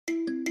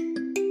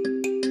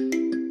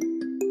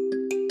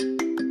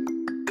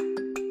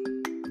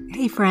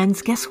Hey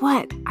friends, guess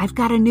what? I've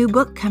got a new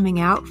book coming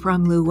out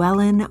from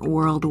Llewellyn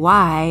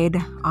Worldwide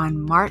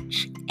on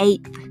March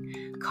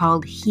 8th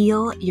called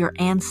Heal Your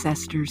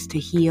Ancestors to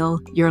Heal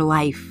Your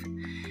Life.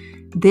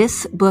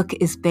 This book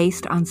is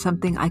based on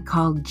something I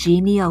call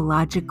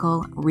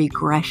genealogical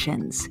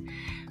regressions,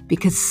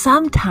 because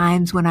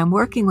sometimes when I'm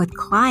working with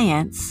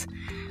clients,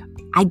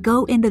 I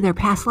go into their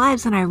past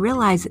lives and I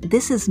realize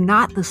this is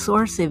not the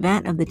source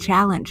event of the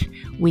challenge.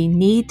 We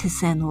need to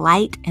send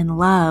light and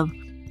love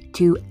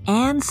to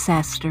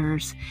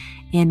ancestors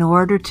in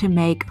order to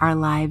make our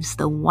lives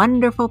the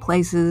wonderful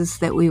places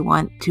that we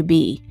want to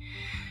be.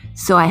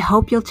 So I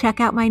hope you'll check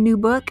out my new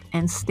book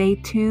and stay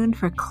tuned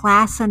for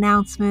class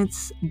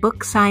announcements,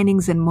 book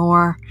signings, and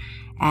more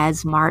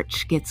as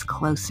March gets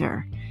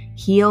closer.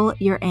 Heal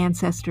Your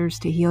Ancestors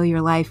to Heal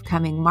Your Life,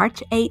 coming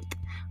March 8th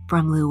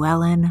from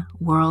Llewellyn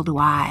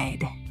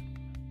Worldwide.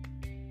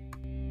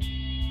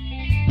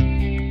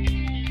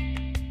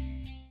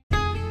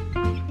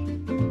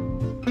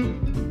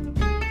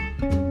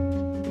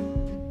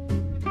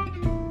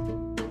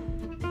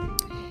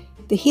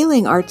 The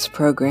Healing Arts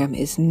program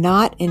is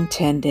not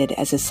intended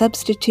as a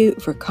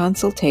substitute for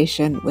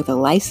consultation with a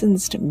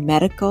licensed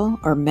medical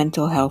or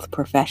mental health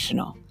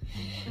professional.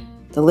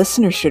 The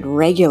listener should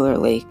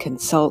regularly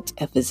consult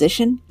a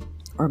physician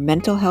or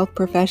mental health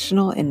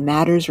professional in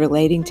matters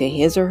relating to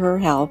his or her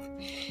health,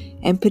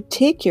 and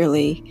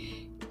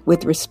particularly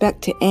with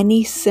respect to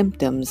any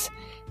symptoms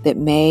that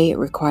may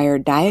require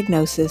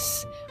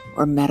diagnosis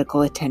or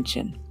medical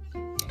attention.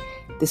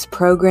 This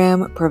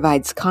program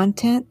provides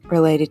content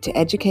related to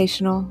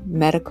educational,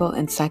 medical,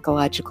 and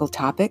psychological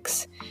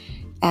topics.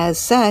 As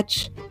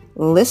such,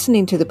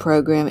 listening to the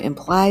program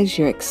implies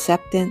your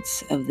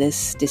acceptance of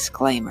this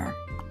disclaimer.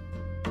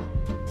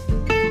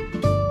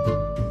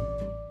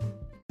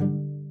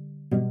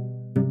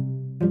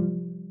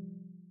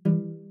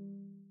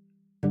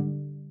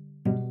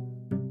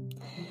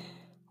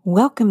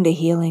 Welcome to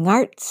Healing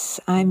Arts.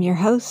 I'm your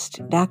host,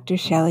 Dr.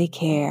 Shelley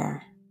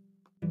Kerr.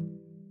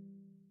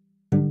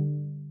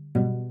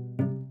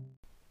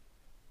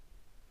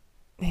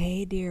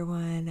 Hey, dear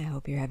one. I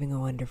hope you're having a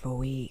wonderful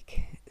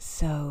week.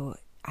 So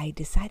I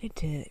decided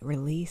to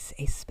release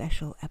a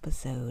special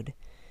episode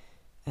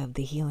of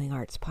the Healing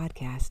Arts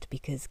podcast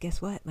because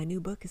guess what? My new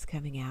book is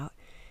coming out,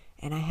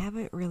 and I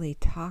haven't really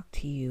talked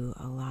to you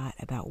a lot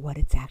about what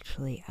it's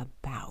actually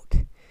about.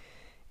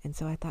 And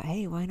so I thought,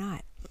 hey, why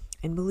not?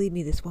 And believe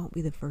me, this won't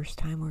be the first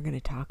time we're going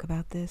to talk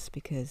about this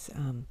because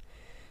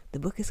the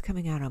book is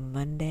coming out on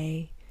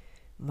Monday,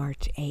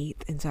 March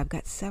 8th. And so I've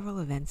got several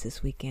events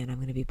this weekend. I'm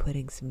going to be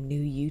putting some new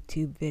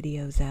YouTube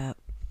videos up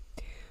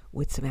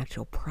with some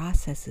actual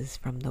processes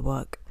from the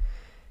book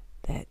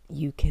that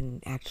you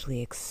can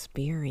actually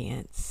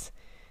experience.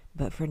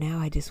 But for now,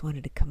 I just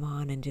wanted to come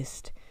on and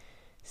just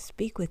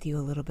speak with you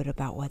a little bit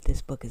about what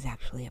this book is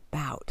actually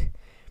about.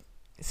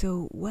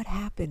 So what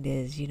happened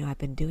is, I've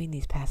been doing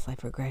these past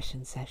life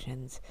regression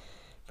sessions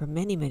for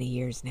many, many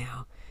years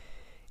now.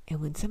 And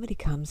when somebody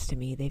comes to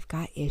me, they've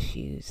got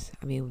issues.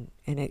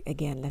 And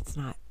again, that's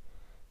not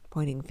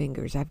pointing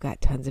fingers. I've got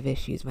tons of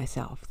issues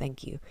myself.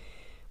 Thank you.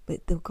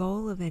 But the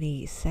goal of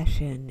any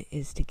session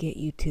is to get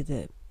you to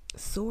the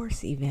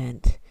source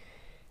event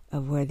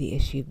of where the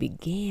issue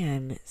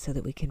began so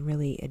that we can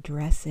really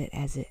address it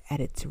at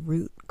its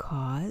root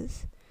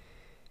cause.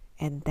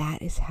 And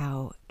that is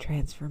how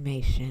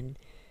transformation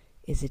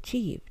is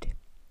achieved.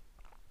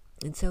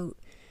 And so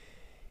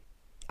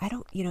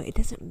it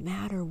doesn't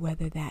matter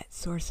whether that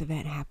source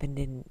event happened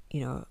in,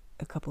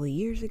 a couple of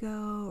years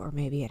ago, or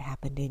maybe it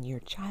happened in your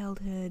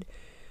childhood,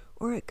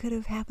 or it could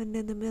have happened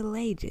in the Middle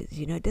Ages.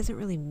 It doesn't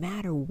really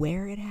matter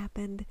where it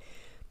happened,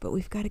 but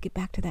we've got to get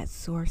back to that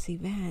source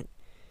event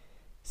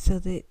so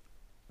that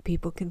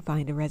people can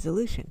find a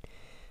resolution.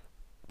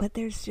 But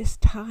there's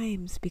just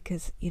times,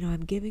 because,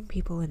 I'm giving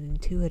people an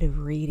intuitive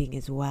reading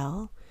as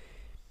well.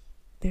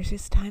 There's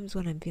just times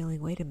when I'm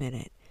feeling, wait a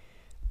minute,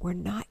 we're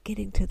not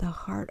getting to the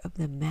heart of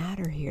the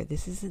matter here.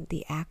 This isn't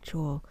the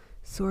actual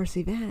source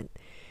event.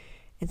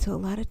 And so a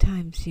lot of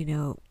times,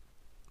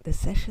 the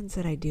sessions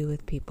that I do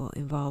with people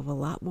involve a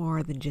lot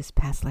more than just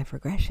past life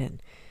regression,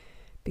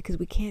 because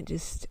we can't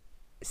just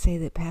say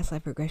that past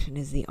life regression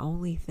is the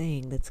only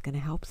thing that's going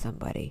to help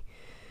somebody.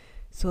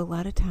 So a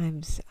lot of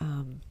times,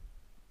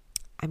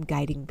 I'm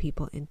guiding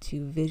people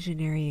into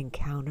visionary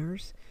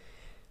encounters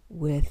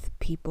with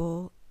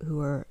people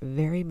who are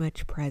very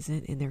much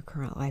present in their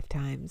current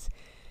lifetimes.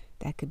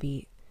 That could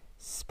be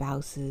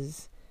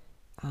spouses,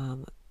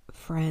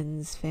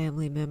 friends,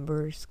 family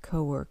members,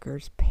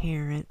 coworkers,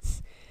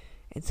 parents.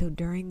 And so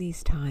during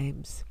these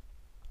times,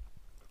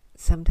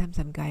 sometimes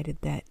I'm guided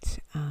that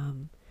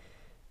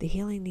the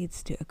healing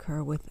needs to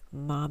occur with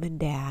mom and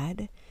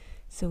dad,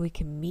 so we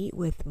can meet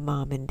with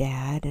mom and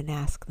dad and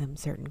ask them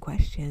certain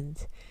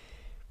questions.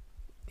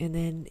 And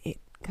then it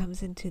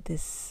comes into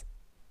this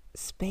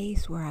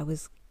space where I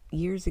was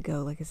years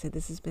ago. Like I said,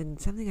 this has been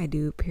something I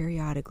do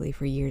periodically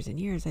for years and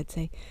years. I'd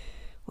say,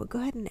 well,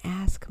 go ahead and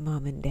ask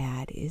mom and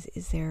dad, is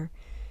there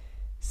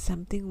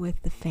something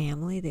with the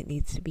family that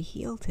needs to be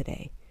healed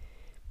today?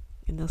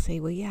 And they'll say,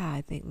 well, yeah, I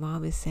think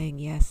mom is saying,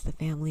 yes, the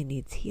family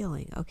needs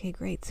healing. Okay,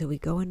 great. So we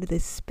go into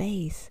this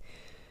space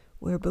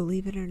where,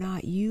 believe it or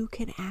not, you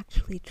can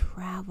actually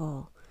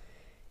travel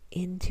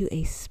into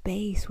a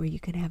space where you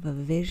can have a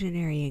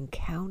visionary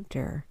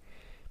encounter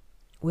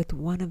with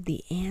one of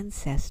the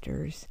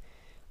ancestors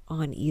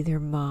on either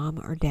mom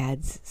or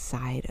dad's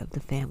side of the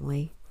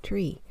family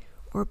tree,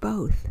 or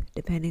both,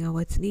 depending on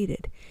what's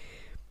needed.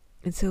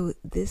 And so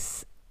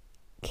this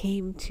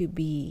came to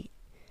be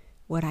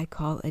what I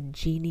call a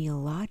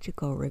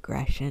genealogical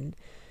regression,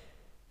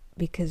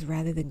 because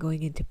rather than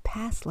going into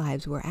past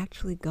lives, we're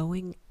actually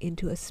going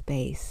into a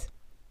space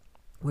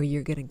where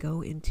you're going to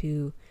go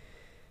into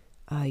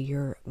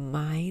your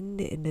mind,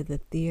 into the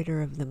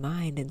theater of the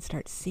mind, and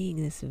start seeing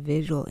this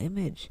visual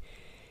image.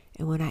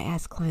 And when I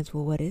ask clients,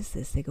 well, what is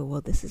this? They go,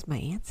 well, this is my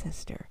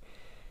ancestor.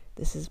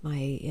 This is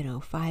my,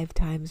 5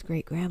 times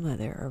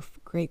great-grandmother or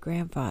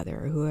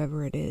great-grandfather or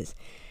whoever it is.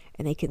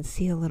 And they can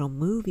see a little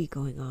movie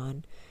going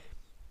on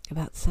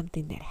about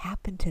something that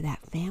happened to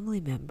that family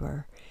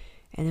member.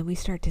 And then we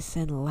start to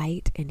send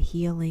light and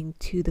healing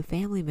to the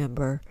family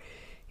member,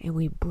 and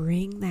we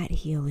bring that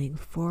healing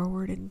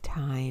forward in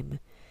time.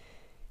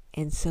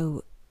 And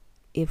so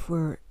if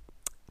we're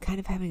kind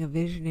of having a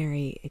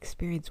visionary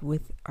experience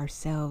with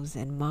ourselves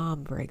and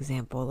mom, for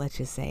example, let's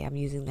just say I'm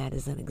using that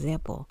as an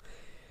example,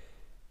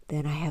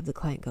 then I have the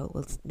client go,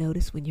 well,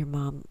 notice when your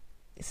mom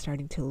is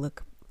starting to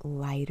look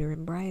lighter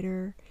and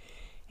brighter,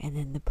 and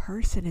then the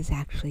person is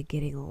actually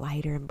getting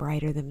lighter and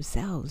brighter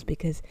themselves,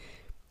 because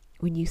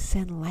when you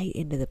send light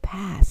into the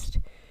past,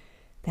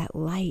 that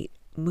light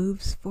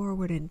moves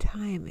forward in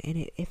time, and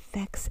it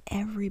affects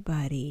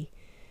everybody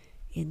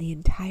in the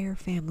entire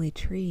family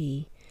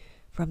tree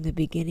from the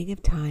beginning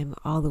of time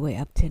all the way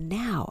up to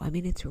now. I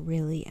mean, it's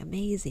really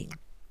amazing.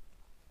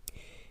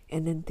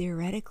 And then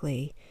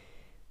theoretically,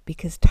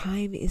 because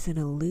time is an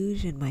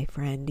illusion, my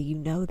friend, you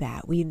know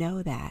that. We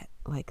know that,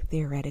 like,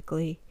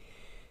 theoretically.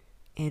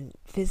 And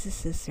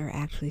physicists are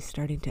actually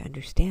starting to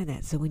understand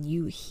that. So when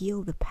you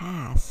heal the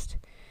past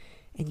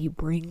and you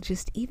bring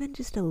just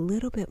a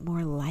little bit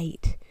more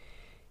light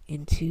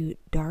into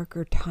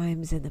darker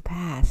times in the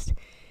past,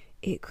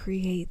 it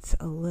creates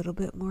a little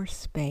bit more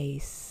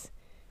space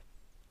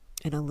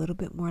and a little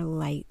bit more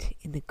light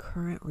in the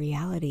current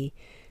reality.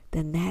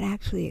 Then that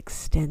actually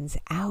extends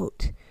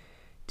out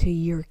to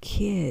your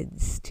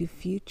kids, to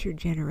future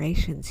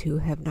generations who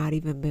have not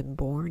even been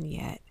born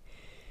yet.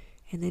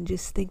 And then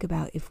just think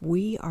about, if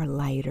we are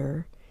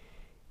lighter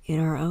in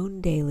our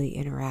own daily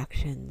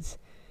interactions,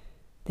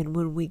 then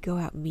when we go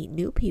out and meet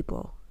new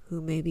people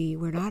who maybe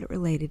we're not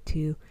related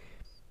to,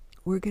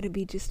 we're going to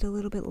be just a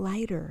little bit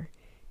lighter.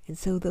 And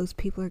so those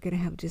people are going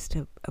to have just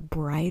a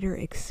brighter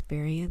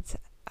experience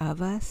of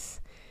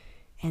us.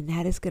 And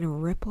that is going to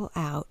ripple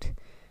out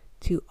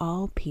to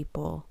all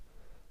people,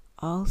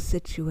 all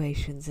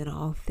situations, and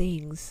all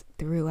things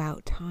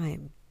throughout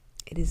time.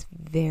 It is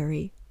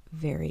very,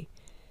 very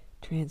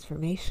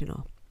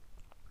transformational.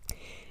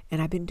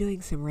 And I've been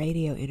doing some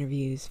radio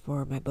interviews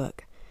for my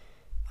book,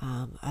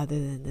 other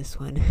than this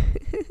one.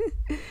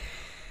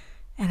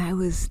 And I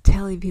was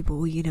telling people,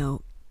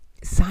 well,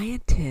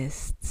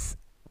 scientists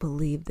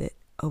believe that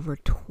over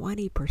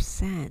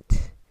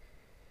 20%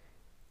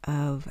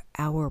 of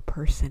our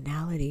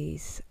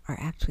personalities are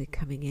actually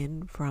coming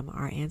in from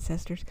our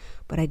ancestors.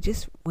 But I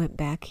just went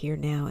back here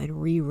now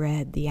and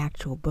reread the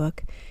actual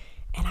book,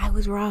 and I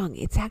was wrong.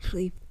 It's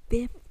actually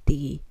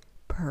 50%.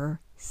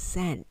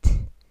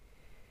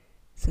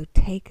 So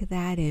take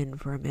that in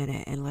for a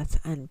minute and let's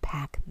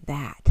unpack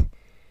that.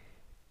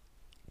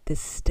 The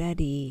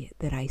study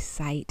that I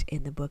cite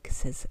in the book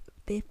says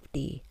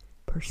 50%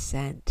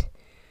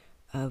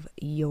 of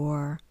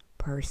your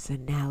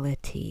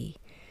personality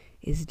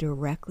is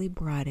directly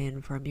brought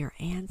in from your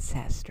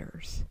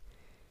ancestors.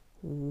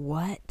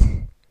 What?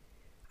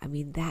 I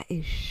mean, that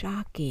is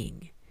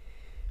shocking.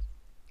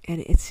 And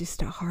it's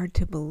just hard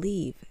to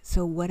believe.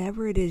 So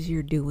whatever it is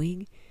you're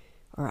doing,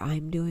 or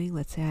I'm doing,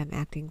 let's say I'm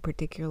acting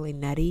particularly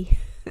nutty,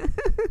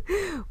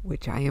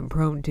 which I am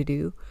prone to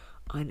do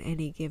on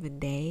any given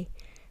day,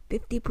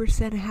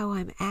 50% of how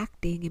I'm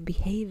acting and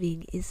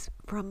behaving is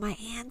from my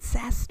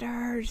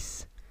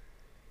ancestors.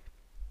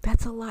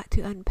 That's a lot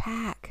to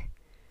unpack,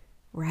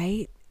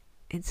 right?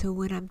 And so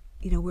when I'm,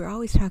 we're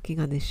always talking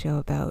on this show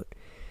about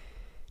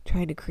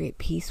trying to create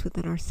peace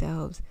within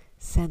ourselves,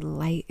 send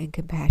light and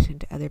compassion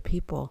to other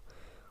people.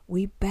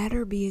 We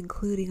better be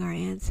including our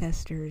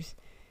ancestors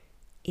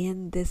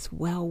in this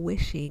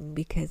well-wishing,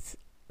 because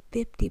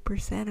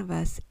 50% of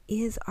us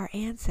is our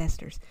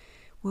ancestors.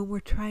 When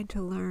we're trying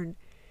to learn,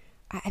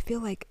 I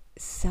feel like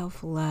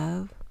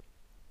self-love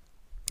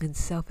and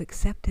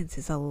self-acceptance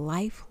is a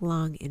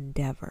lifelong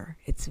endeavor.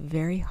 It's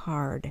very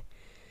hard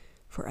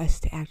for us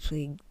to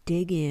actually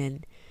dig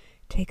in,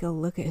 take a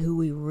look at who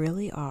we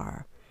really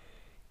are,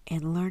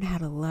 and learn how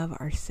to love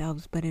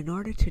ourselves. But in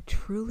order to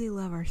truly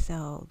love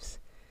ourselves,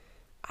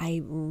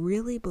 I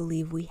really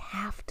believe we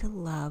have to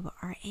love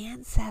our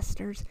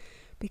ancestors,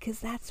 because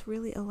that's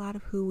really a lot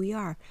of who we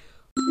are.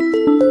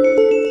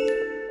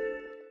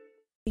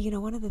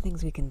 One of the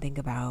things we can think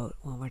about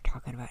when we're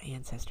talking about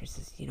ancestors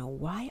is,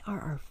 why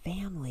are our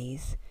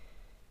families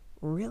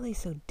really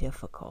so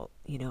difficult?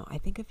 I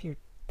think if you're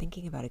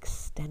thinking about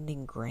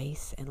extending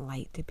grace and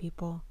light to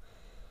people,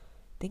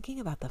 thinking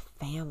about the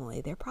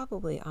family, they're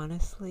probably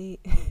honestly,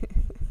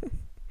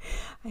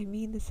 I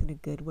mean this in a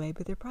good way,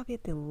 but they're probably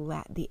at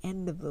the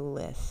end of the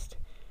list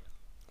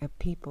of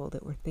people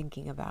that we're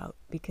thinking about,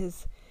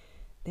 because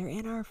they're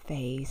in our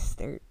face,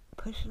 they're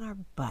pushing our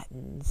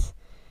buttons,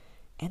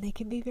 and they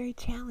can be very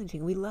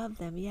challenging. We love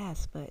them,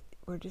 yes, but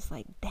we're just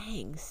like,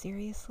 dang,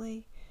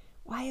 seriously?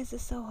 Why is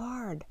this so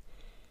hard?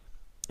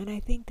 And I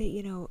think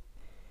that,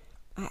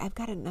 I've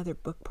got another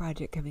book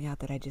project coming out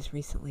that I just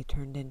recently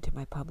turned into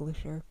my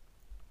publisher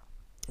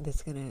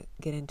that's going to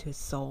get into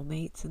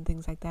soulmates and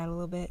things like that a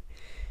little bit.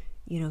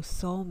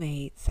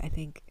 Soulmates, I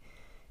think,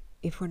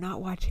 if we're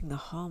not watching the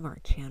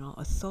Hallmark Channel,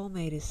 a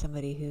soulmate is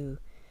somebody who,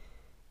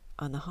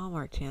 on the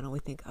Hallmark Channel, we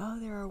think, oh,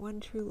 they're our one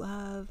true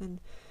love,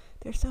 and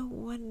they're so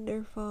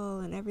wonderful,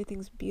 and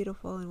everything's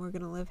beautiful, and we're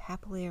going to live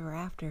happily ever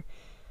after.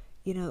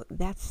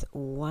 That's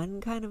one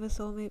kind of a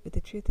soulmate, but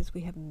the truth is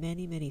we have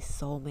many, many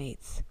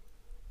soulmates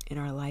in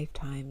our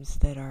lifetimes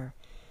that are,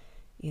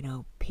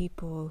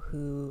 people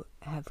who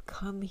have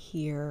come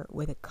here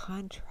with a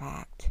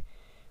contract.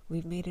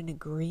 We've made an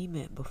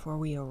agreement before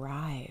we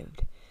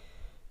arrived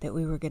that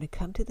we were going to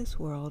come to this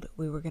world,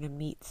 we were going to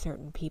meet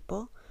certain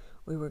people,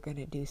 we were going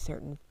to do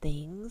certain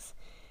things,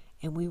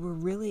 and we were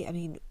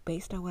really,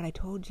 based on what I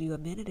told you a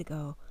minute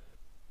ago,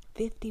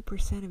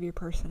 50% of your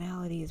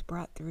personality is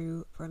brought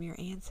through from your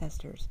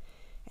ancestors,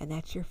 and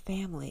that's your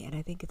family. And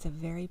I think it's a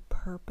very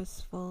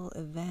purposeful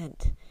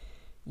event.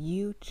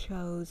 You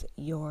chose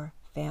your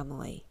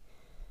family.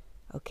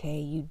 Okay,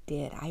 you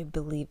did. I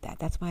believe that.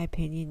 That's my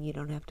opinion. You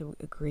don't have to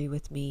agree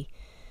with me.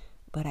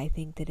 But I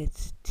think that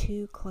it's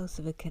too close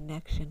of a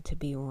connection to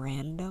be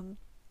random.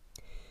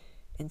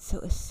 And so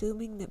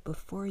assuming that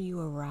before you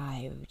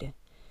arrived,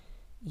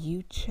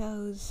 you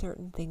chose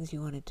certain things you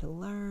wanted to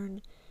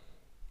learn,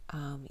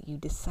 you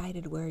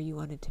decided where you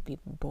wanted to be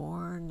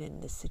born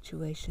and the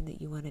situation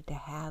that you wanted to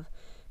have,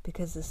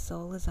 because the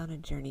soul is on a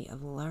journey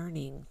of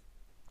learning.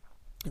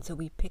 And so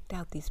we picked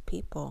out these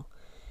people.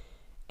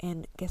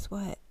 And guess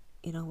what?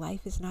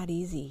 Life is not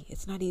easy.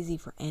 It's not easy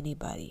for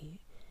anybody.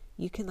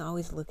 You can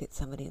always look at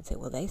somebody and say,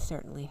 well, they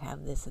certainly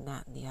have this and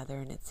that and the other,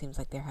 and it seems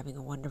like they're having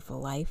a wonderful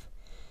life.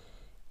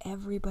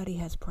 Everybody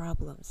has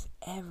problems.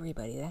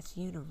 Everybody. That's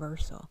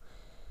universal.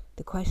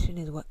 The question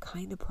is, what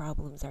kind of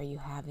problems are you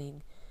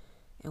having,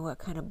 and what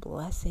kind of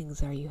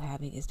blessings are you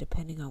having is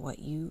depending on what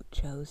you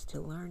chose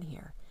to learn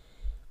here.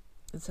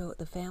 And so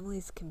the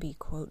families can be,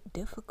 quote,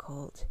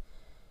 difficult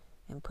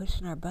and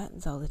pushing our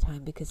buttons all the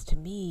time, because to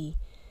me,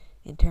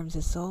 in terms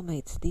of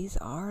soulmates, these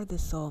are the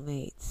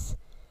soulmates.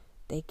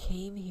 They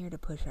came here to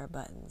push our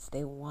buttons.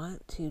 They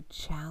want to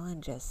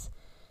challenge us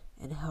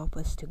and help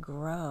us to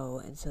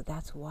grow. And so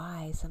that's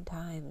why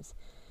sometimes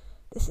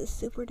this is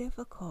super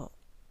difficult.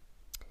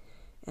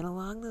 And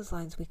along those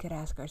lines, we could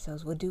ask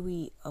ourselves, well, do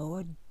we owe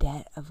a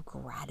debt of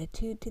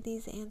gratitude to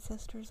these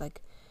ancestors?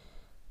 Like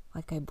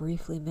I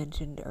briefly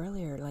mentioned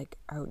earlier,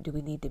 do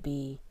we need to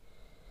be,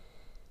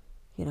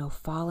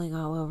 falling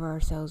all over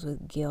ourselves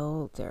with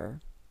guilt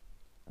or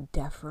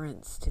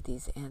deference to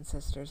these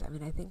ancestors?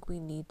 I think we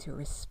need to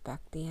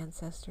respect the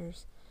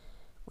ancestors.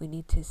 We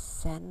need to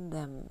send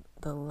them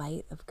the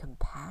light of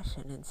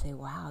compassion and say,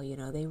 wow,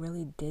 they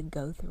really did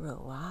go through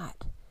a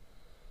lot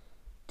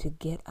to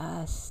get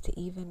us to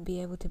even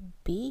be able to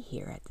be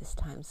here at this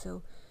time.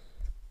 So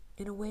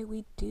in a way,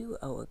 we do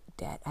owe a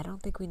debt. I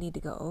don't think we need to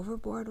go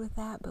overboard with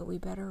that, but we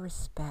better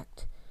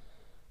respect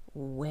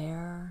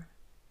where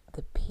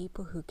the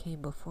people who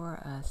came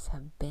before us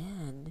have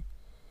been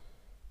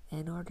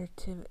in order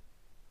to,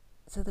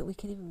 so that we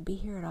can even be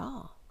here at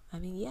all.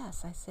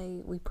 Yes, I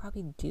say we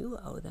probably do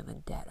owe them a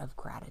debt of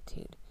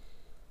gratitude.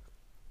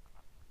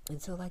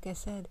 And so, like I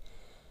said,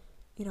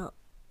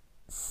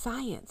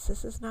 science,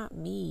 this is not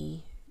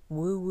me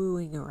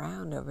woo-wooing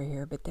around over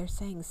here, but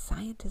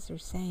scientists are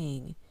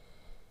saying,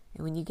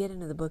 and when you get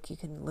into the book, you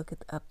can look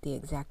up the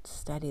exact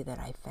study that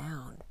I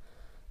found.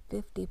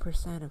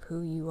 50% of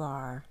who you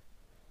are,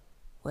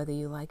 whether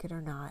you like it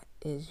or not,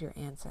 is your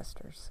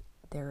ancestors.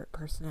 Their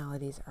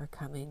personalities are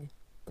coming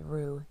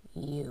through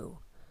you.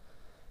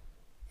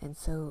 And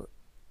so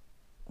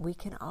we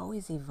can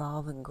always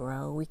evolve and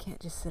grow. We can't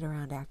just sit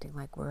around acting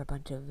like we're a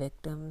bunch of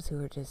victims who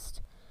are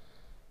just,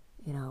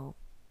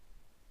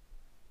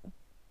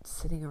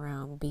 sitting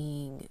around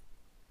being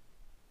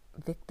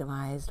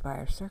victimized by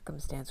our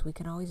circumstance. We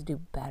can always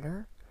do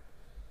better.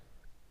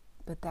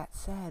 But that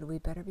said, we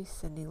better be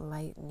sending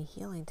light and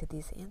healing to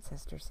these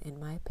ancestors, in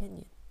my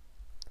opinion.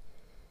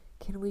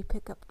 Can we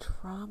pick up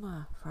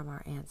trauma from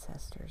our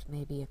ancestors?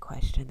 Maybe a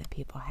question that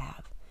people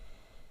have.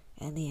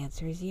 And the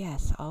answer is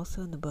yes.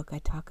 Also in the book I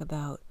talk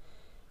about,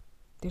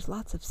 there's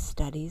lots of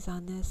studies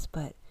on this,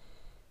 but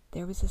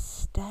there was a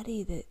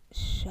study that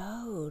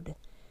showed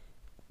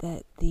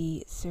that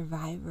the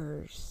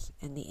survivors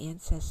and the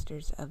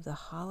ancestors of the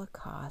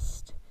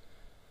Holocaust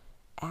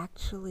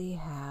actually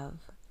have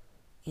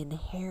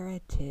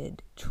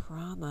inherited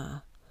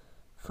trauma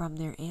from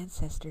their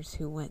ancestors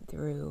who went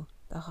through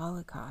the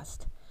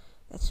Holocaust.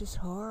 That's just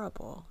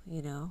horrible,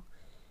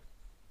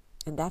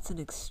 And that's an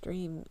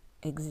extreme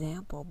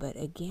example, but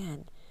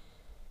again,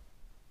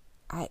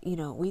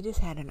 we just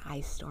had an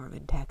ice storm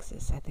in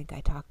Texas. I think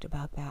I talked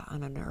about that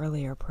on an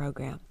earlier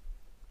program.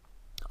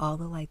 All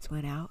the lights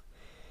went out.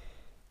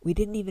 We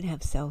didn't even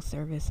have cell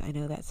service. I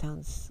know that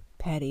sounds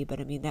petty, but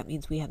that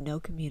means we have no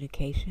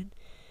communication.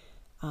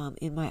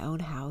 In my own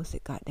house,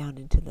 it got down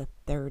into the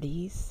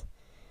 30s.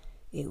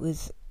 It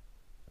was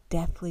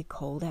deathly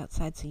cold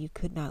outside, so you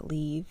could not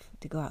leave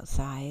to go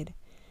outside.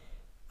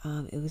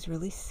 It was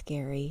really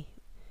scary.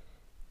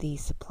 The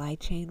supply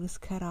chain was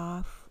cut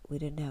off. We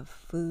didn't have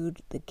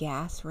food. The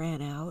gas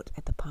ran out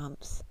at the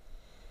pumps.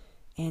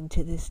 And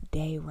to this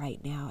day, right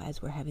now,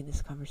 as we're having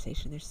this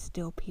conversation, there's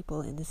still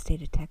people in the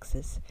state of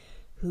Texas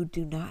who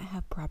do not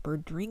have proper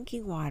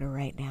drinking water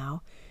right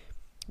now,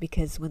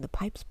 because when the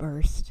pipes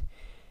burst,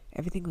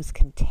 everything was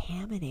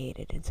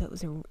contaminated. And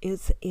so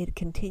it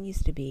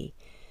continues to be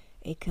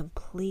a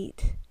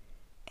complete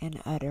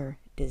and utter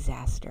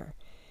disaster.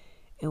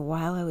 And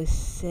while I was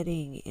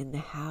sitting in the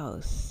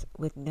house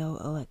with no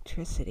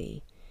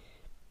electricity,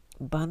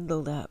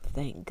 bundled up,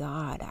 thank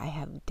God, I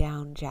have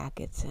down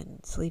jackets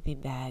and sleeping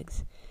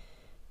bags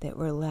that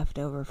were left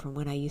over from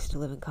when I used to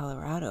live in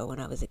Colorado when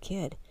I was a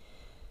kid.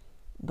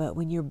 But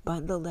when you're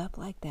bundled up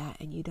like that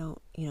and you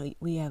don't,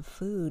 we have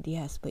food,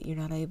 yes, but you're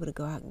not able to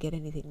go out and get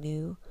anything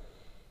new.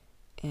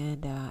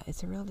 And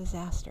it's a real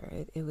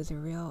disaster. It was a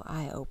real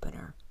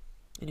eye-opener.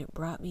 And it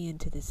brought me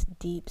into this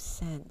deep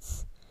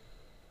sense.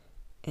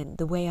 And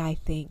the way I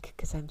think,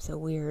 because I'm so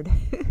weird,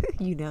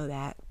 you know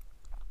that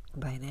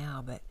by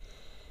now, but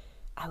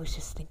I was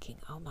just thinking,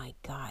 oh my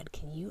God,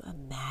 can you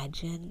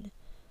imagine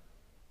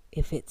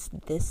if it's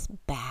this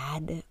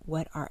bad,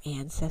 what our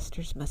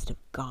ancestors must have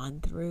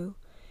gone through,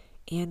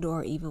 and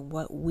or even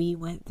what we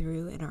went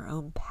through in our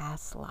own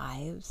past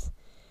lives?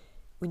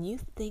 When you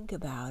think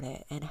about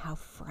it and how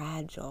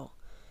fragile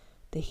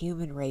the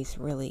human race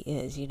really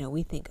is,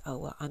 we think, oh,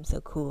 well, I'm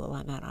so cool,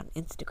 I'm out on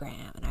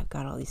Instagram and I've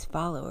got all these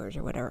followers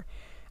or whatever.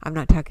 I'm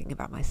not talking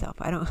about myself.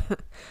 I don't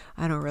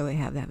really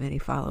have that many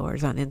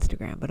followers on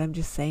Instagram, but I'm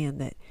just saying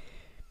that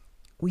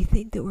we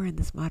think that we're in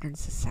this modern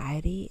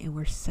society and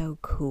we're so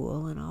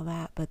cool and all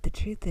that, but the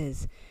truth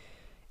is,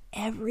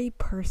 every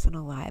person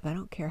alive, I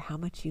don't care how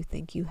much you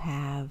think you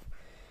have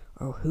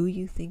or who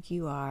you think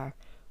you are,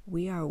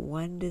 we are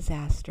one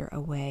disaster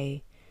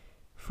away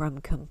from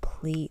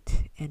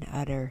complete and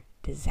utter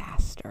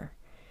disaster.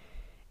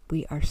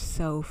 We are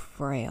so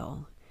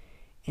frail.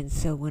 And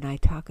so when I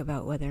talk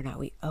about whether or not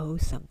we owe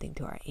something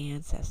to our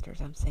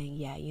ancestors, I'm saying,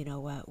 yeah, you know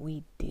what?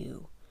 We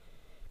do.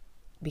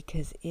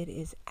 Because it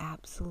is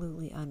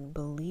absolutely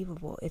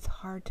unbelievable. It's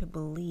hard to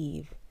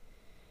believe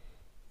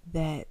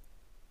that,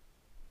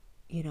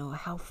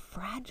 how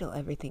fragile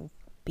everything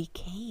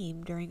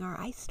became during our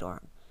ice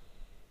storm.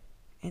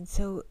 And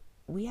so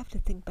we have to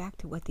think back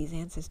to what these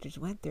ancestors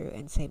went through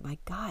and say, my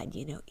God,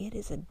 it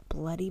is a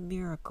bloody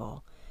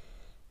miracle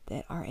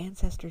that our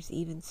ancestors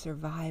even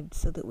survived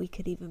so that we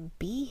could even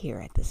be here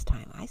at this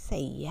time. I say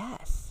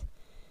yes.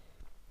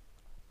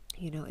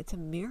 It's a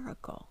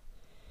miracle.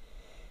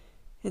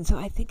 And so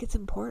I think it's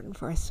important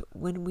for us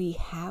when we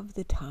have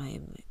the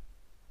time.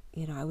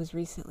 I was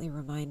recently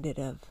reminded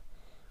of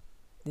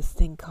this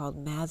thing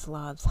called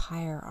Maslow's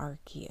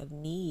hierarchy of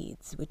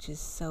needs, which is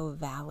so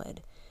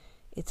valid.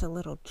 It's a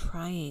little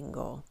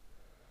triangle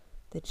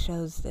that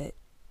shows that,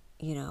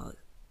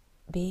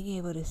 being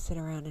able to sit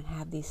around and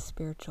have these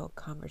spiritual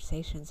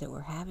conversations that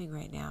we're having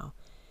right now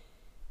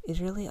is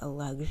really a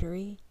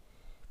luxury.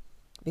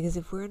 Because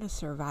if we're in a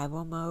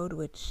survival mode,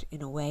 which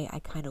in a way I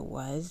kind of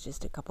was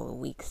just a couple of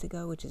weeks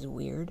ago, which is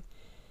weird,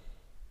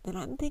 then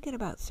I'm thinking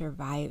about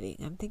surviving.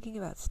 I'm thinking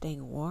about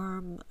staying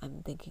warm.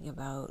 I'm thinking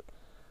about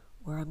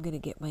where I'm going to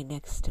get my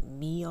next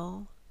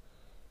meal,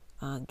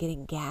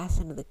 getting gas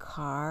into the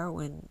car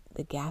when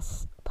the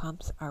gas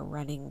pumps are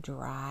running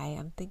dry.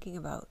 I'm thinking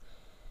about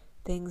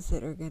things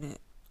that are going to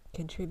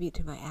contribute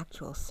to my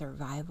actual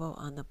survival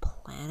on the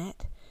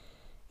planet.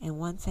 And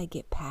once I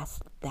get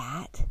past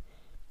that,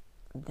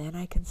 then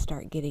I can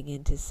start getting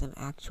into some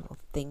actual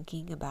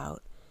thinking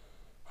about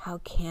how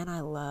can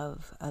I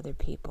love other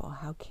people?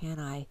 How can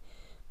I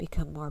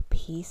become more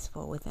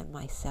peaceful within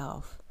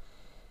myself?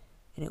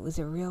 And it was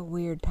a real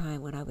weird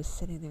time when I was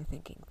sitting there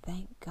thinking,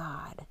 thank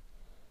God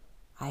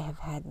I have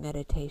had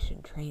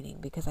meditation training,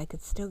 because I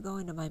could still go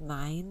into my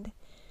mind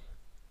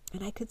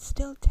and I could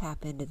still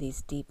tap into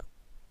these deep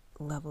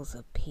levels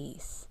of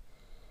peace.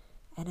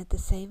 And at the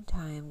same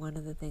time, one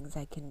of the things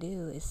I can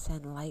do is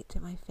send light to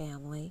my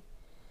family,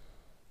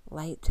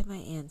 light to my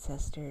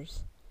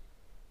ancestors,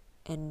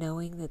 and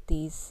knowing that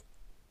these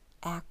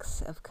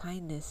acts of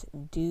kindness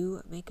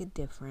do make a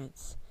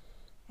difference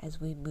as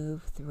we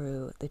move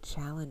through the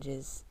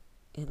challenges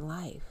in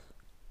life.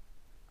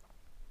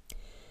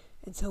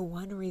 And so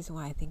one reason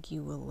why I think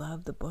you will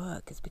love the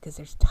book is because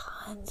there's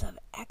tons of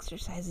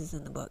exercises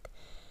in the book.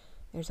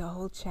 There's a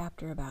whole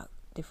chapter about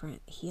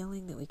different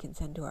healing that we can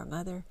send to our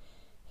mother,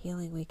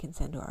 healing we can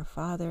send to our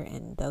father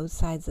and those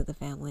sides of the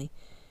family.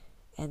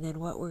 And then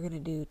what we're going to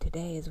do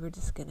today is we're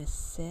just going to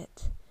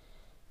sit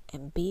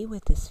and be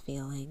with this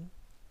feeling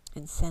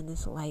and send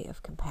this light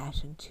of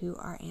compassion to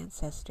our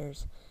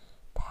ancestors,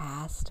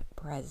 past,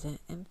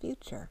 present, and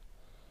future.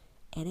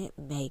 And it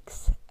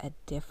makes a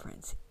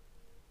difference.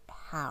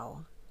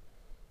 How?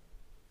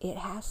 It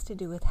has to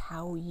do with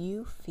how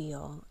you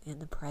feel in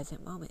the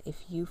present moment.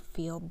 If you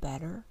feel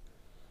better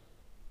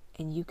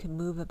and you can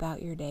move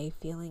about your day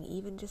feeling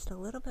even just a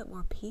little bit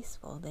more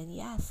peaceful, then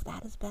yes,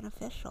 that is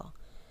beneficial.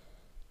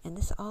 And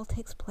this all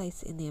takes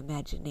place in the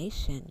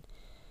imagination.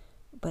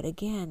 But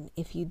again,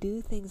 if you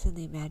do things in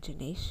the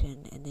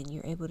imagination and then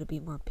you're able to be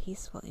more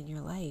peaceful in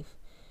your life,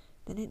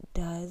 then it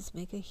does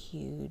make a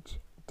huge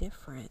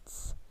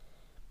difference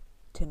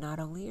to not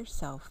only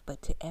yourself,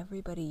 but to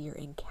everybody you're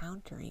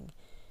encountering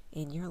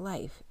in your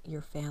life,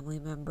 your family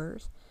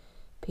members,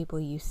 people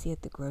you see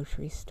at the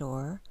grocery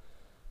store,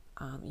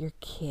 your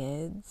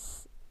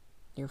kids,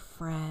 your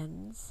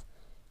friends,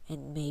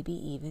 and maybe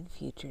even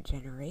future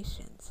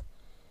generations.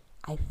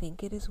 I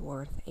think it is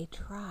worth a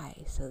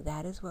try. So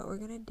that is what we're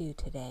going to do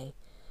today.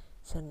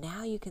 So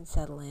now you can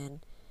settle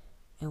in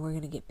and we're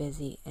going to get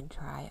busy and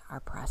try our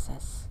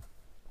process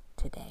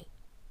today.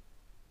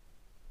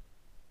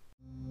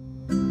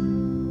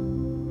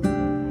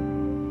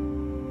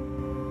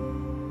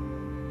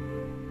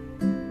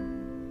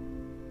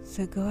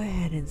 So go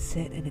ahead and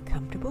sit in a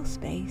comfortable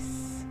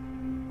space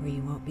where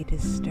you won't be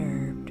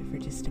disturbed for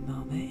just a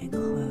moment and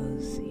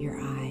close your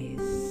eyes.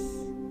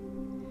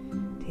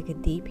 Take a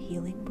deep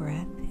healing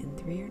breath in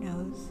through your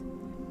nose,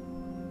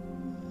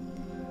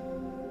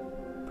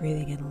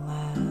 breathing in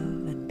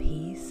love and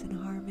peace and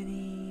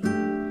harmony,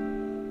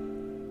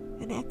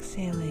 and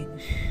exhaling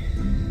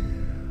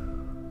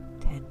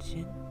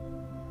tension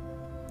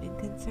and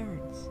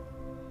concerns.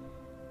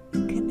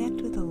 And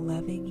connect with a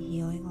loving,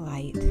 healing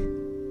light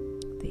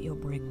that you'll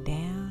bring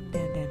down,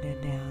 down, down,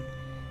 down, down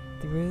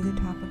through the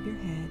top of your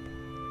head.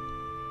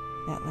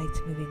 That light's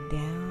moving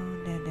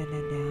down, down, down,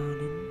 down, down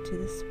into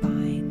the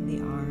spine,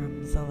 the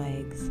arms, the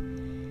legs.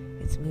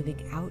 It's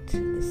moving out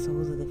the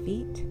soles of the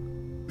feet.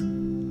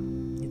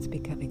 It's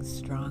becoming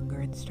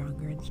stronger and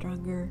stronger and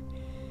stronger.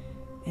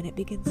 And it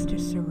begins to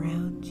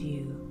surround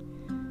you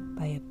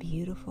by a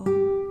beautiful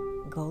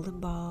golden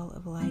ball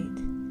of light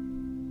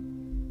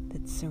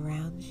that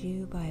surrounds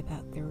you by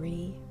about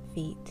 3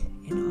 feet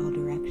in all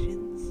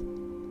directions.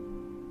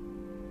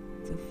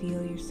 So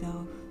feel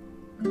yourself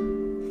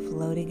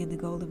floating in the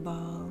golden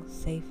ball,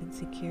 safe and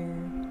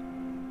secure,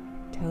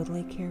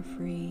 totally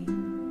carefree.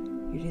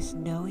 You're just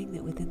knowing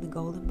that within the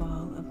golden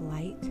ball of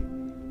light,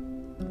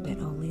 that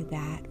only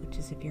that which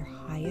is of your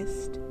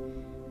highest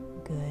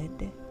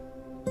good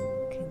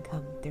can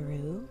come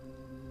through.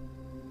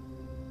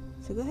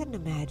 So go ahead and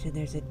imagine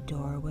there's a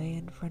doorway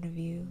in front of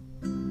you.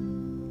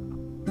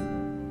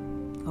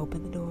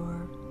 Open the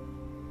door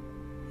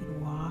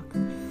and walk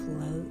or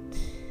float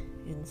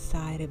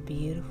inside a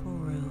beautiful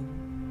room.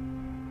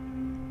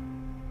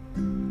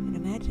 And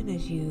imagine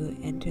as you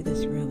enter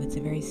this room, it's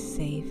a very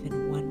safe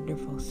and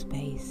wonderful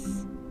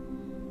space.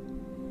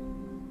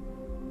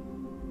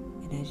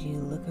 And as you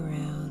look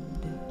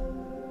around,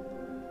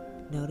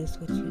 notice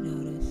what you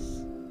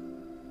notice.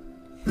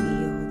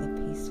 Feel the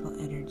peaceful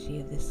energy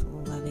of this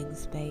loving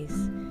space.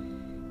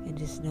 And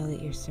just know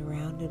that you're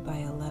surrounded by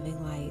a loving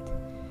light.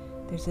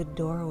 There's a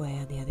doorway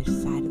on the other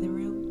side of the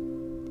room.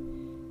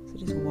 So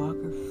just walk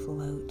or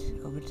float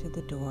over to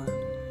the door.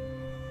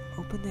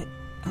 Open it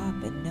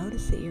up and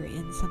notice that you're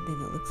in something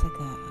that looks like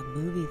a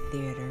movie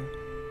theater.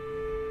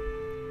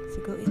 So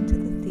go into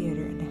the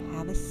theater and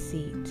have a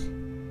seat.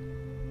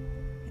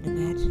 And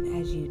imagine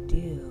as you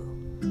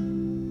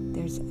do,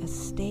 there's a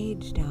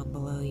stage down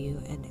below you.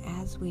 And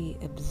as we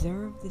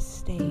observe the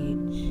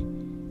stage,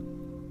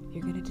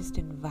 you're going to just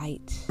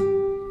invite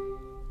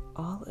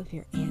all of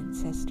your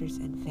ancestors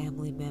and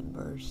family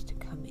members to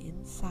come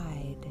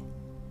inside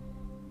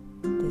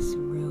this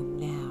room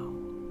now.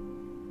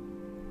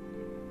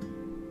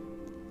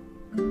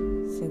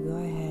 So go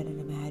ahead and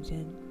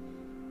imagine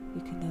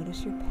you can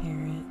notice your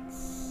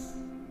parents,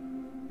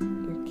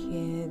 your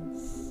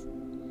kids,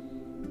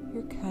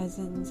 your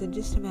cousins, and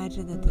just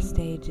imagine that the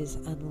stage is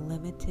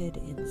unlimited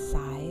in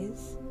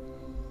size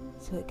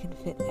so it can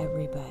fit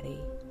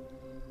everybody.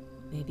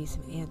 Maybe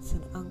some aunts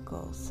and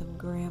uncles, some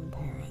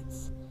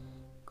grandparents,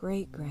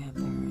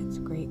 great-grandparents,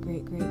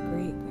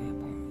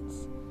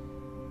 great-great-great-great-grandparents.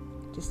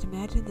 Just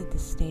imagine that the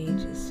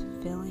stage is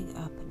filling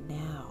up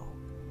now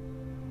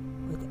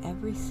with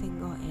every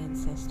single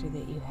ancestor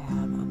that you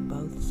have on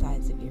both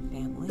sides of your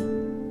family.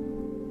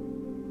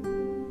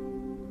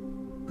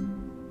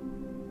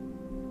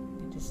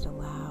 And just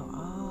allow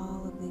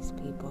all of these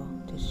people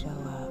to show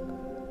up.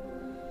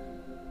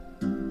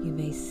 You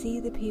may see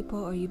the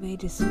people or you may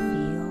just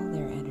feel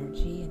their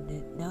energy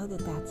and know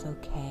that that's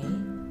okay.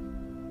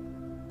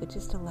 But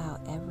just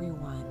allow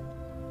everyone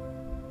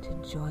to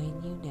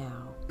join you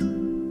now,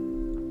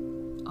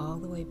 all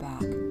the way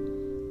back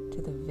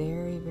to the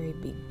very, very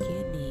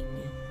beginning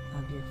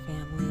of your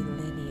family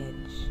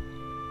lineage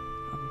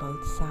on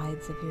both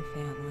sides of your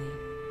family.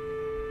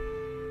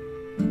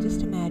 And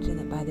just imagine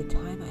that by the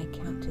time I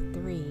count to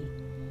 3,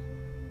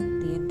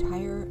 the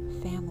entire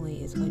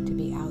family is going to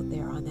be out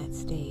there on that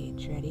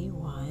stage. Ready?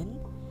 1.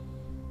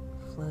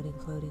 Floating,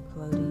 floating,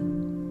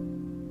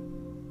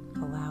 floating.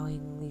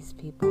 Allowing these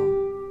people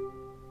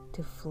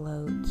to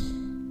float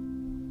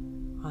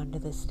onto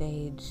the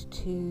stage.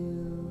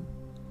 2.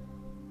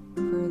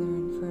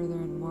 Further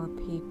and more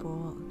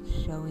people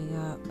showing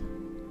up.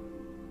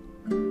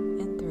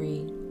 And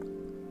 3.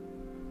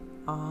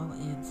 All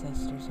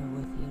ancestors are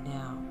with you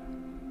now.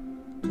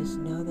 Just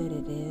know that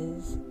it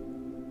is,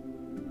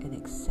 and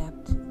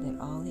accept that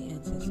all the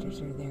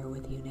ancestors are there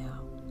with you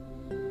now.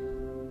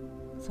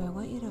 So I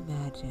want you to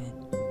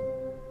imagine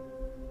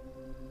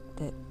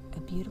that a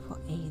beautiful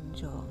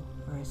angel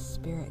or a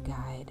spirit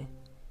guide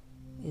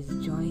is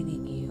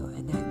joining you,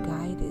 and that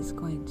guide is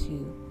going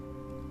to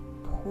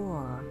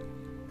pour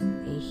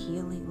a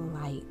healing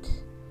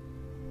light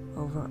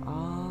over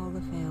all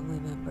the family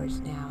members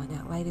now, and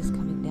that light is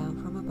coming down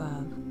from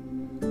above,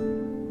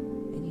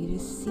 and you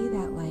just see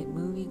that light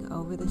moving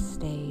over the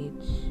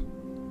stage,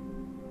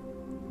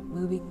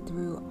 moving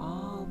through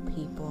all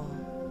people,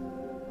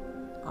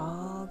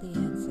 all the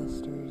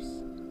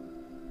ancestors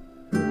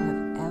who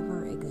have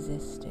ever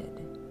existed.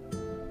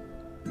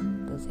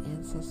 Those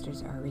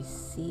ancestors are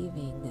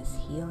receiving this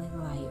healing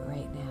light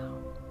right now.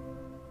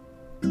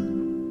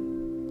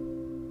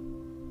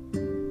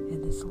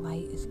 And this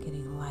light is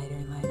getting lighter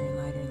and lighter and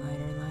lighter and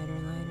lighter and lighter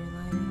and lighter and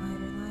lighter and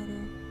lighter and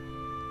lighter.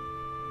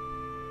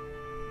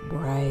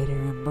 Brighter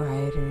and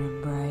brighter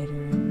and brighter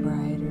and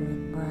brighter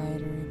and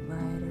brighter and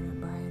brighter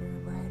and brighter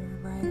and brighter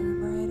and brighter and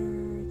brighter.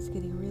 It's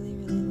getting really,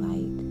 really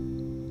light.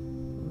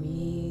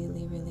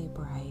 Really, really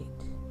bright.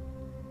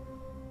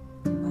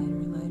 Lighter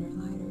and lighter and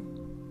lighter.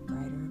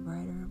 Brighter and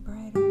brighter and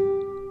brighter.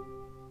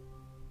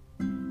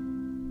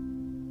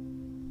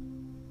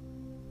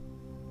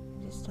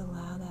 And just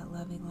allow that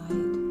loving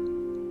light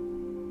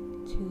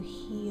to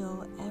heal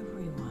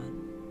everyone.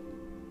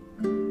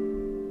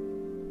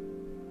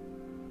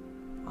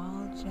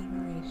 All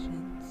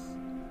generations.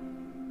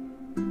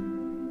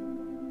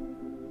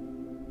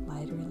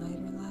 Lighter and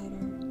lighter and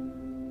lighter.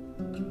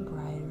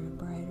 Brighter and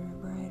brighter and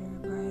brighter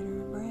and brighter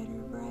and brighter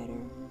and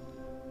brighter.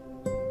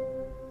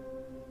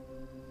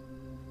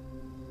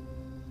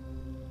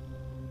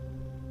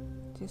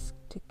 Just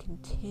to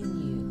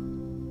continue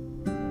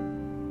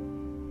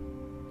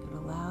and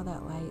allow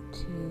that light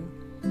to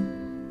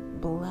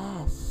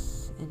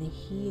bless and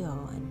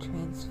heal and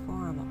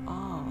transform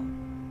all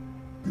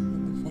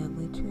in the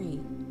family tree.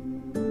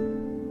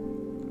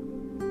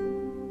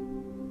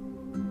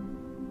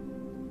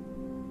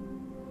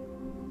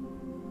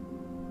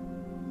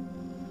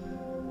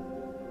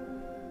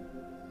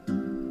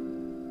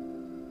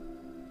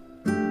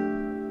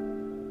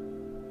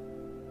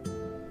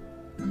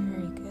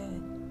 Very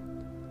good.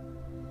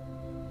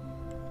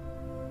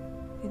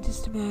 And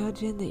just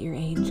imagine that your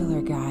angel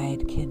or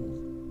guide can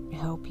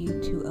help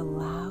you to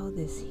allow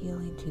this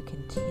healing to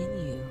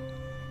continue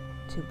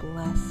to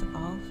bless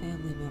all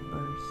family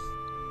members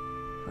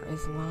for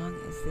as long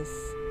as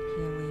this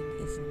healing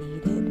is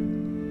needed.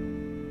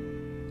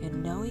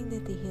 And knowing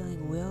that the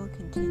healing will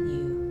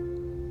continue,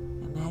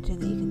 imagine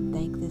that you can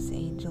thank this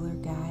angel or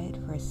guide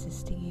for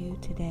assisting you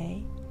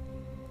today.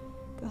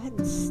 Go ahead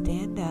and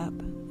stand up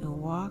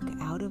and walk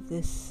out of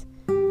this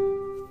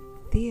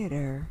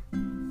theater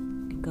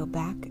and go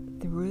back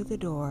through the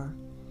door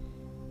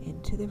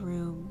into the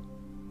room.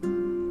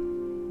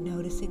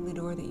 Noticing the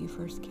door that you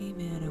first came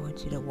in, I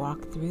want you to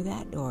walk through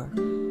that door,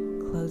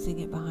 closing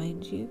it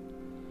behind you,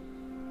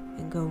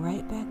 and go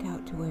right back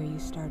out to where you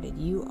started.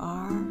 You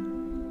are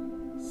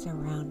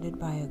surrounded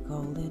by a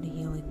golden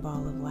healing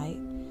ball of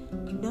light.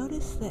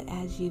 Notice that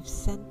as you've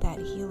sent that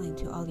healing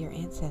to all your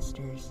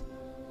ancestors,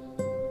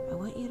 I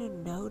want you to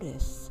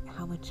notice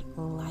how much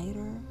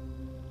lighter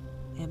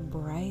and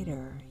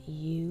brighter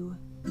you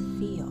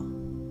feel.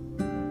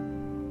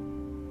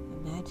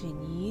 Imagine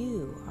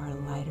you are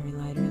lighter and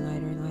lighter and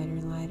lighter and lighter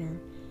and lighter,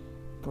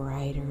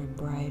 brighter and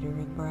brighter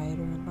and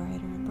brighter and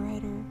brighter and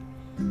brighter.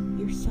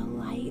 You're so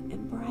light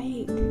and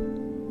bright.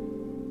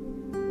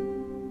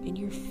 And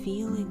you're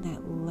feeling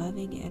that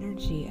loving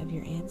energy of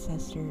your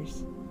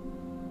ancestors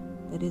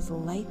that is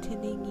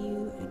lightening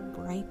you and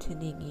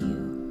brightening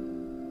you.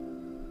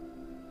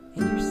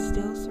 And you're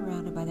still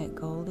surrounded by that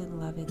golden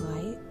loving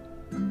light.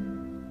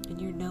 And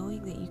you're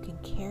knowing that you can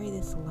carry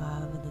this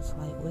love and this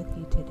light with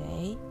you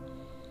today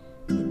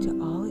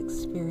into all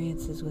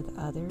experiences with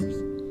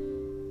others.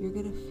 You're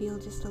going to feel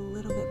just a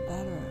little bit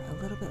better, a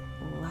little bit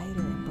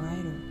lighter and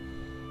brighter,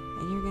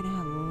 and you're going to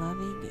have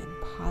loving and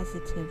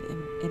positive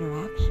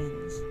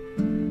interactions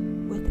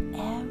with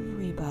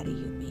everybody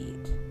you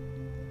meet.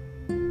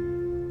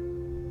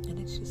 And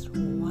it's just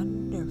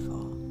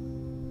wonderful.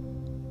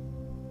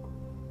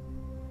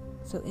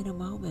 So in a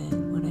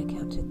moment, when I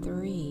count to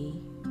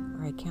 3,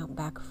 or I count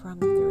back from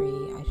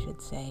 3, I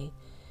should say,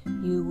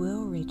 you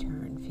will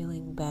return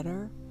feeling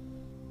better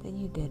than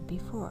you did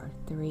before.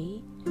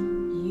 3,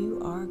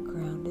 you are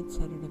grounded,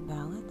 centered, and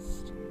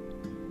balanced.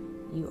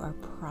 You are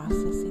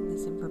processing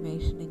this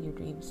information in your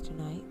dreams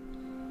tonight.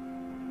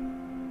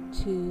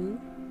 2,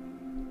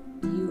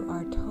 you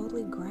are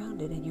totally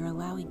grounded and you're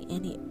allowing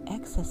any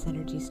excess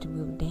energies to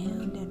move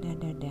down, and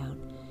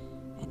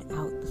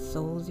out the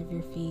soles of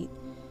your feet.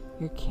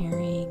 You're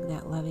carrying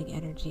that loving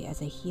energy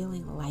as a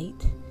healing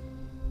light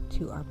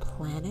to our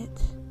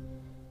planet,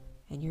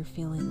 and you're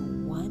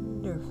feeling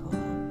wonderful,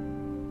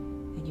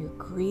 and you're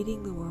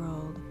greeting the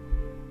world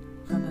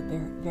from a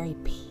very, very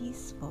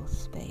peaceful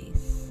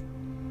space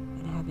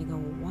and having a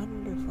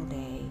wonderful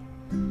day,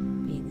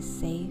 being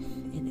safe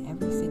in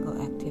every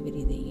single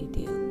activity that you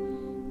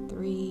do.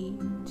 3,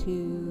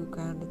 2,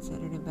 grounded,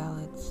 centered, and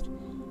balanced.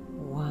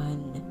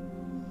 1,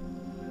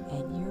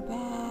 and you're back.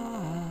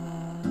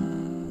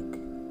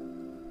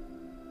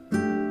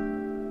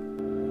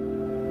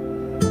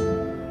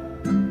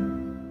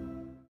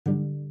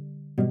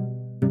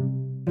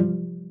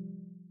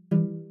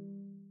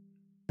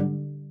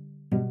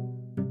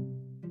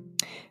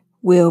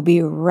 We'll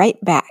be right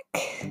back.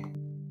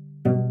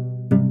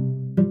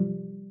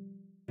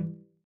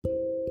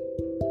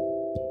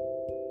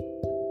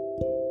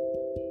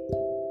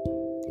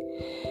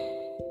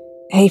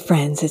 Hey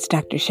friends, it's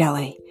Dr.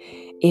 Shelley.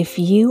 If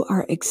you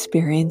are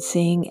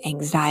experiencing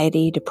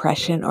anxiety,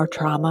 depression, or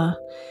trauma,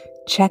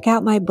 check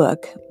out my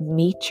book,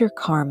 Meet Your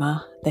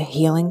Karma, The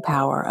Healing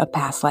Power of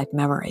Past Life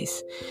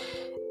Memories.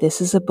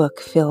 This is a book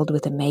filled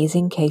with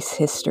amazing case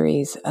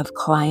histories of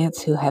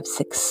clients who have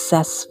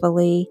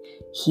successfully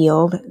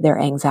healed their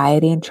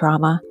anxiety and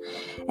trauma,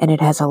 and it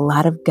has a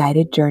lot of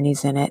guided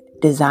journeys in it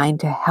designed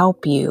to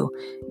help you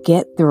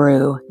get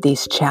through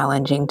these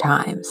challenging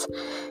times.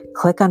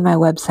 Click on my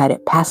website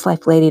at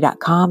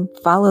pastlifelady.com,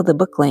 follow the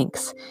book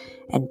links,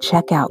 and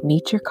check out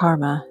Meet Your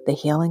Karma, The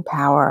Healing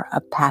Power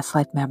of Past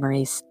Life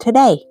Memories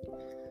today.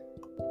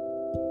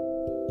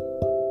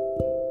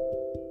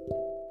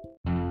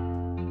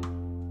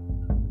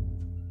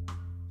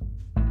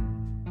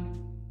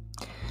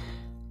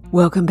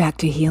 Welcome back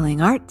to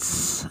Healing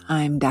Arts.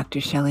 I'm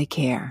Dr. Shelley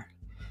Care.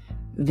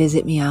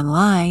 Visit me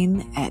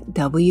online at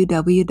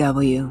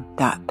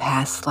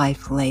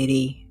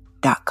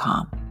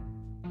www.pastlifelady.com.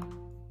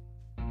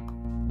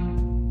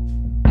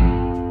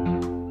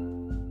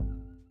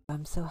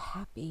 I'm so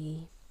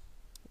happy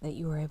that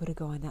you were able to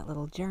go on that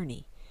little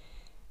journey.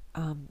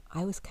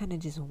 I was kind of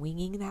just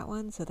winging that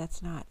one, so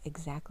that's not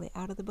exactly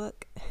out of the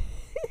book,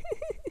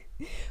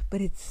 but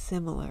it's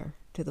similar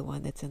to the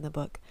one that's in the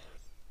book.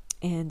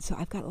 And so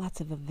I've got lots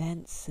of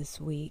events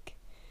this week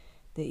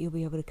that you'll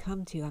be able to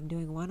come to. I'm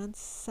doing one on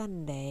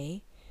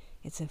Sunday.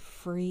 It's a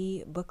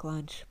free book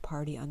launch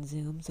party on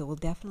Zoom, so we'll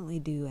definitely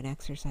do an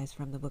exercise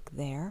from the book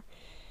there.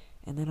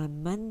 And then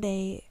on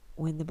Monday,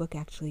 when the book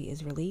actually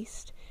is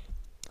released,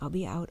 I'll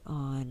be out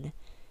on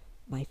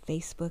my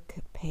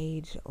Facebook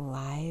page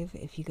live.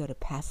 If you go to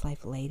Past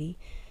Life Lady,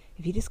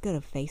 if you just go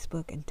to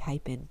Facebook and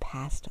type in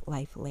Past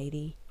Life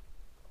Lady,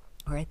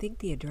 or I think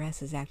the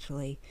address is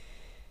actually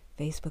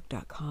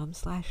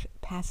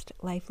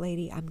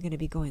facebook.com/pastlifelady. I'm going to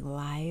be going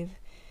live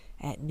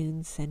at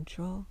noon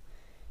Central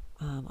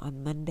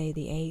on Monday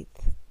the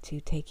 8th to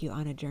take you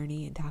on a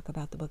journey and talk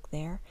about the book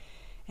there.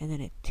 And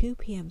then at 2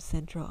 p.m.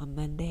 Central on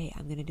Monday,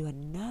 I'm going to do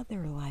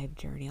another live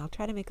journey. I'll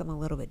try to make them a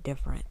little bit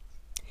different,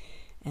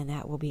 and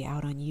that will be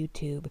out on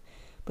YouTube.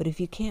 But if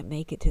you can't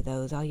make it to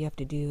those, all you have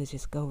to do is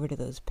just go over to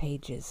those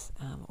pages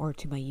or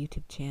to my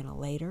YouTube channel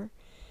later,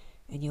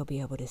 and you'll be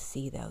able to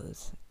see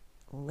those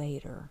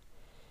later.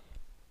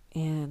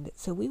 And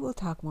so we will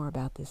talk more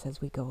about this as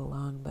we go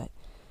along, but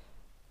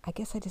I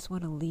guess I just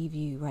want to leave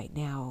you right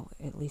now,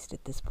 at least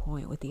at this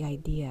point, with the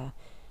idea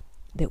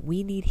that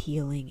we need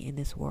healing in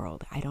this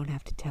world. I don't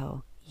have to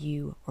tell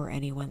you or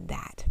anyone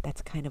that.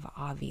 That's kind of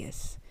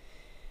obvious.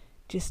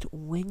 Just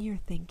when you're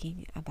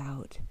thinking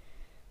about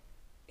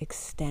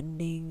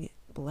extending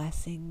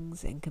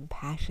blessings and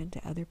compassion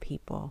to other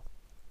people,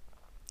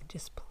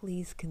 just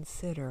please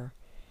consider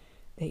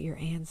that your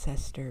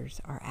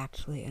ancestors are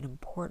actually an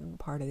important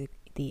part of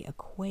the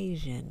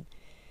equation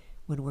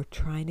when we're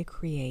trying to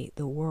create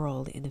the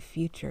world in the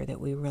future that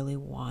we really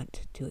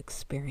want to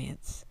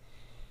experience.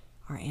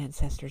 Our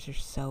ancestors are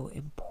so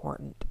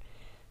important.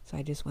 So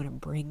I just want to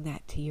bring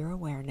that to your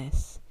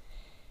awareness.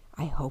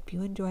 I hope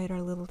you enjoyed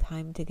our little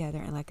time together.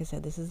 And like I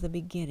said, this is the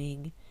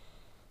beginning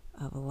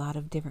of a lot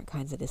of different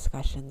kinds of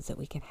discussions that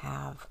we can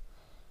have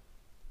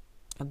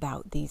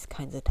about these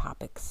kinds of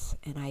topics.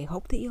 And I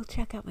hope that you'll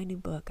check out my new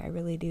book. I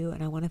really do.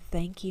 And I want to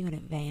thank you in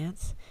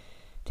advance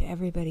to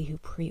everybody who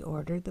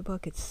pre-ordered the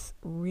book. It's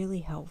really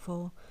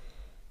helpful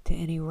to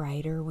any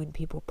writer when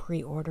people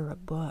pre-order a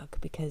book,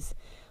 because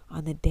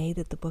on the day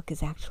that the book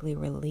is actually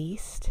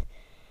released,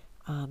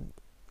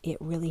 it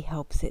really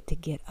helps it to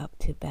get up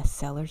to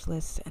bestsellers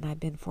lists. And I've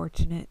been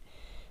fortunate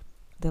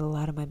that a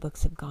lot of my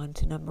books have gone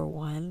to number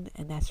 1,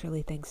 and that's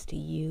really thanks to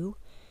you.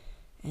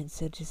 And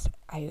so just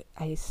I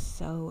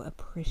so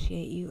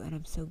appreciate you, and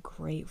I'm so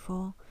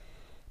grateful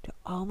to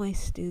all my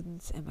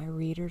students and my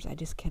readers. I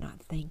just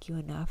cannot thank you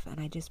enough, and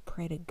I just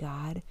pray to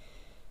God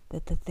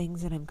that the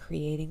things that I'm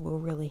creating will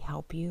really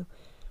help you.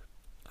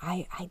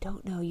 I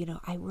don't know,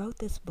 I wrote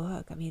this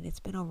book. I mean, it's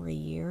been over a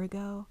year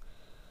ago.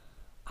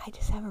 I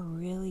just have a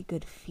really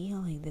good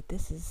feeling that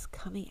this is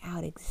coming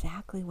out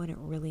exactly when it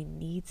really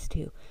needs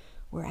to.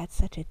 We're at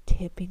such a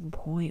tipping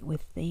point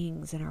with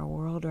things in our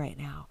world right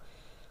now.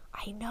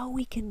 I know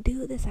we can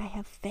do this. I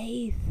have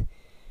faith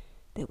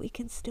that we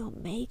can still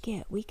make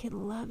it. We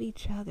can love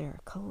each other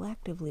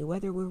collectively,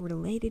 whether we're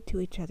related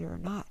to each other or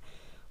not.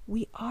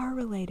 We are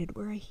related.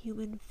 We're a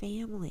human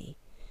family.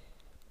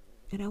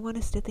 And I want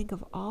us to think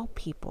of all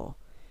people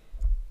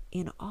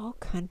in all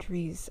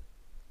countries,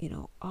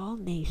 all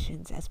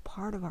nations as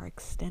part of our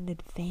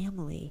extended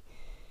family.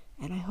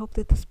 And I hope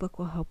that this book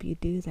will help you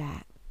do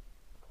that.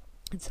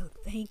 And so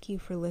thank you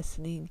for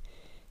listening.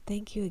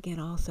 Thank you again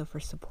also for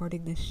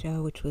supporting this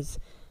show, which was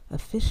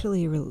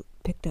officially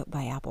picked up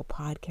by Apple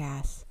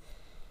Podcasts.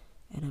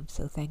 And I'm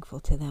so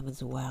thankful to them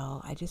as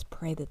well. I just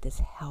pray that this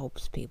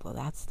helps people.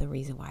 That's the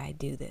reason why I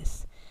do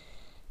this.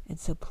 And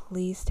so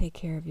please take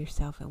care of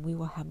yourself, and we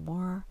will have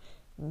more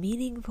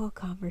meaningful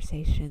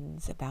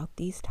conversations about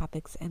these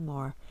topics and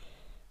more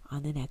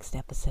on the next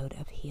episode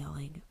of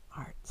Healing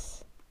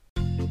Arts.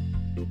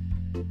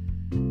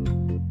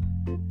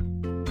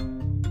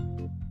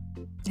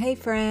 Hey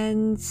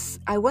friends,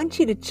 I want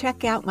you to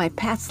check out my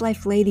Past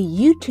Life Lady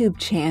YouTube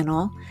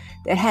channel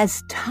that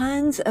has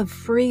tons of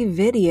free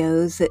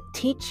videos that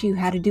teach you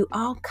how to do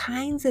all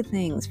kinds of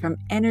things, from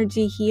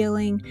energy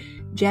healing,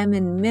 gem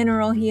and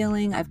mineral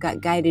healing. I've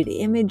got guided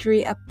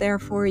imagery up there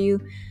for you.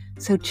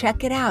 So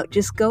check it out.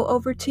 Just go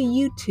over to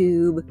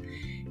YouTube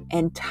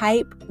and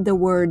type the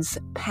words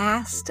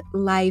Past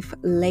Life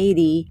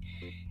Lady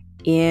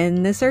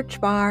in the search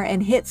bar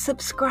and hit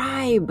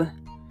subscribe.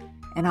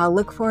 And I'll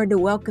look forward to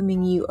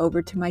welcoming you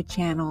over to my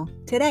channel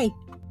today.